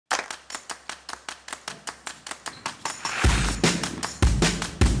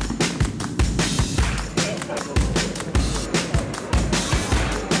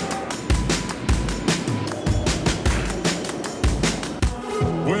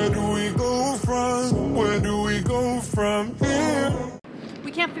from here. We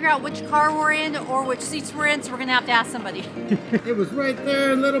can't figure out which car we're in or which seats we're in, so we're gonna have to ask somebody. It was right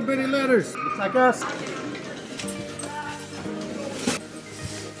there in little bitty letters. Looks like us.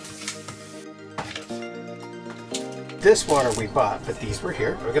 This water we bought, but these were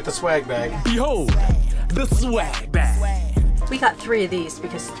here. Look at the swag bag. Behold, the swag bag. We got 3 of these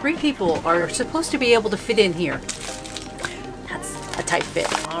because 3 people are supposed to be able to fit in here. That's a tight fit.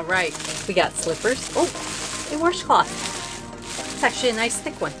 All right, we got slippers. Oh, a washcloth. It's actually a nice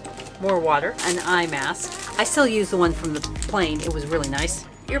thick one. More water, an eye mask. I still use the one from the plane. It was really nice.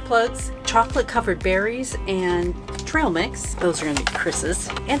 Earplugs, chocolate covered berries, and trail mix. Those are gonna be Chris's.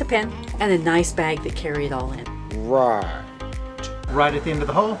 And a pen, and a nice bag that carry it all in. Right. Right at the end of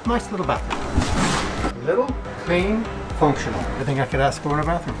the hole, nice little bathroom. Little, clean, functional. Everything I could ask for in a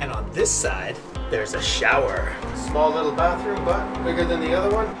bathroom. And on this side, there's a shower. Small little bathroom, but bigger than the other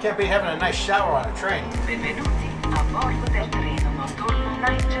one. Can't be having a nice shower on a train. Benvenuti a bordo del treno notturno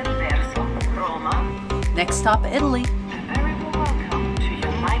Nightjet verso Roma. Next stop, Italy. A very warm welcome to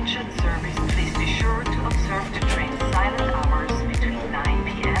your Nightjet service. Please be sure to observe the train's silent hours between 9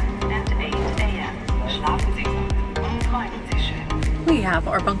 p.m. and 8 a.m. Schlafen Sie gut und träumen Sie schön. We have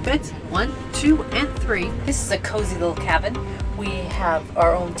our bunk beds, 1, 2, and 3. This is a cozy little cabin. We have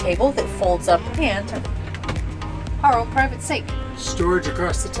our own table that folds up and our own private sink. Storage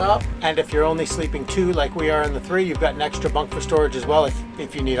across the top. And if you're only sleeping 2 like we are in the 3, you've got an extra bunk for storage as well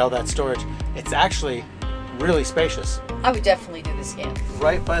if you need all that storage. It's actually really spacious. I would definitely do this again.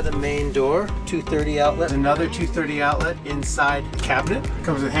 Right by the main door, 230 outlet. Another 230 outlet inside the cabinet.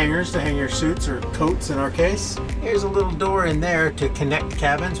 Comes with hangers to hang your suits or coats in our case. Here's a little door in there to connect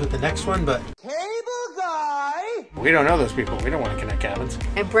cabins with the next one, but cable guy! We don't know those people. We don't want to connect cabins.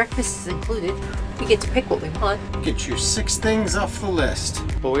 And breakfast is included. We get to pick what we want. Get your 6 things off the list.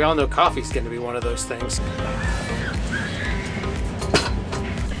 But we all know coffee's going to be one of those things.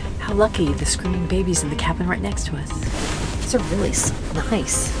 How lucky the screaming baby's in the cabin right next to us. These are really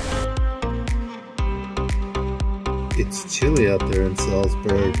nice. It's chilly out there in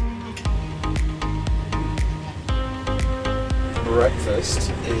Salzburg.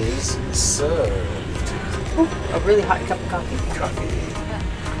 Breakfast is served. Ooh, a really hot cup of coffee.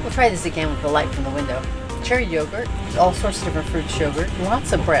 We'll try this again with the light from the window. Cherry yogurt, all sorts of different fruits yogurt,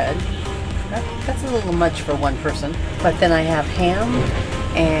 lots of bread. That's a little much for one person. But then I have ham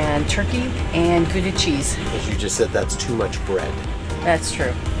and turkey and Gouda cheese. As you just said, that's too much bread. That's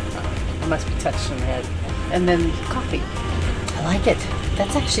true. I must be touched in the head. And then coffee. I like it.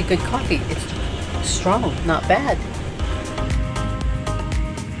 That's actually good coffee. It's strong, not bad.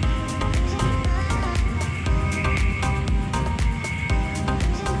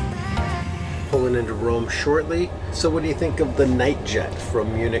 Pulling into Rome shortly. So what do you think of the Nightjet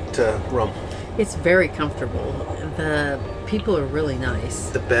from Munich to Rome? It's very comfortable. The people are really nice.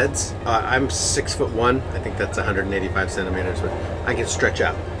 The beds, I'm 6'1". I think that's 185 centimeters, but I can stretch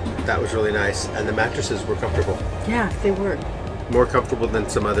out. That was really nice. And the mattresses were comfortable. Yeah, they were. More comfortable than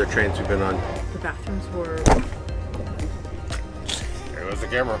some other trains we've been on. The bathrooms were... There was the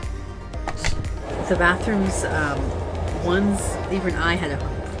camera. The bathrooms, ones, even I had a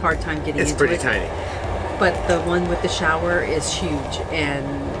hard time getting into it. It's pretty tiny. But the one with the shower is huge, and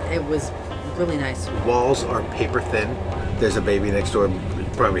it was really nice. Walls are paper thin. There's a baby next door. You can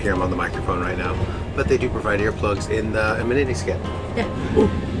probably hear him on the microphone right now. But they do provide earplugs in the amenity skit. Yeah. Ooh,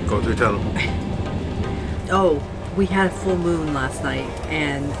 going through a tunnel. Oh, we had a full moon last night,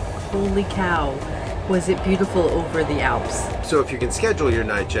 and holy cow, was it beautiful over the Alps. So if you can schedule your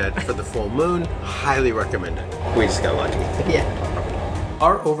Nightjet for the full moon, highly recommend it. We just got lucky. Yeah.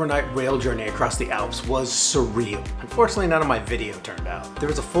 Our overnight rail journey across the Alps was surreal. Unfortunately, none of my video turned out. There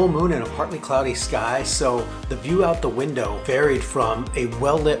was a full moon and a partly cloudy sky, so the view out the window varied from a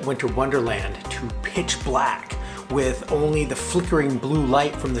well-lit winter wonderland to pitch black, with only the flickering blue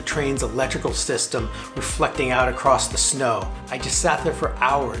light from the train's electrical system reflecting out across the snow. I just sat there for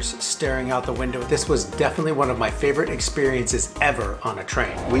hours staring out the window. This was definitely one of my favorite experiences ever on a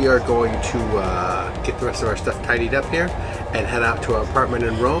train. We are going to get the rest of our stuff tidied up here and head out to our apartment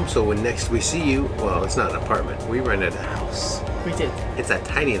in Rome, so when next we see you, well, it's not an apartment, we rented a house. We did. It's a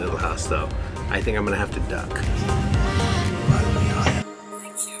tiny little house though. I think I'm gonna have to duck. Thank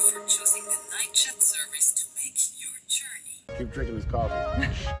you for choosing the Nightjet service to make your journey. Keep drinking this coffee.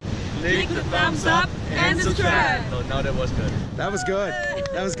 Leave the thumbs up and subscribe. Oh, no, that was good. That was good.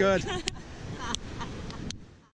 That was good.